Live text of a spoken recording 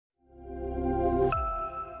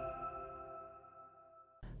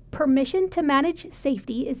Permission to manage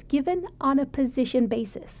safety is given on a position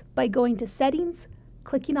basis by going to Settings,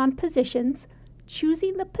 clicking on Positions,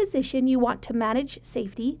 choosing the position you want to manage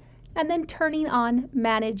safety, and then turning on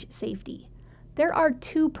Manage Safety. There are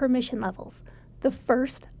two permission levels. The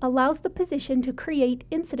first allows the position to create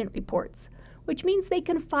incident reports, which means they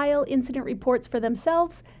can file incident reports for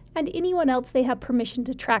themselves and anyone else they have permission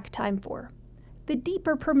to track time for. The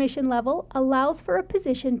deeper permission level allows for a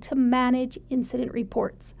position to manage incident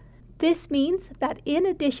reports. This means that in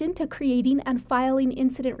addition to creating and filing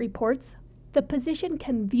incident reports, the position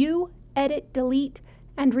can view, edit, delete,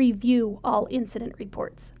 and review all incident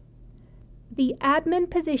reports. The admin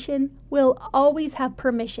position will always have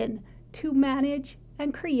permission to manage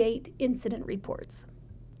and create incident reports.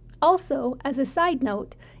 Also, as a side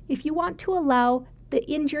note, if you want to allow the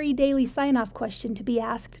injury daily sign-off question to be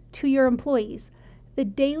asked to your employees, the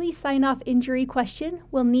daily sign-off injury question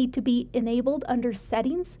will need to be enabled under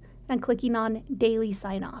Settings and clicking on Daily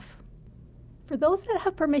Sign-Off. For those that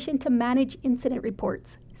have permission to manage incident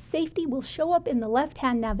reports, safety will show up in the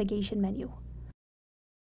left-hand navigation menu.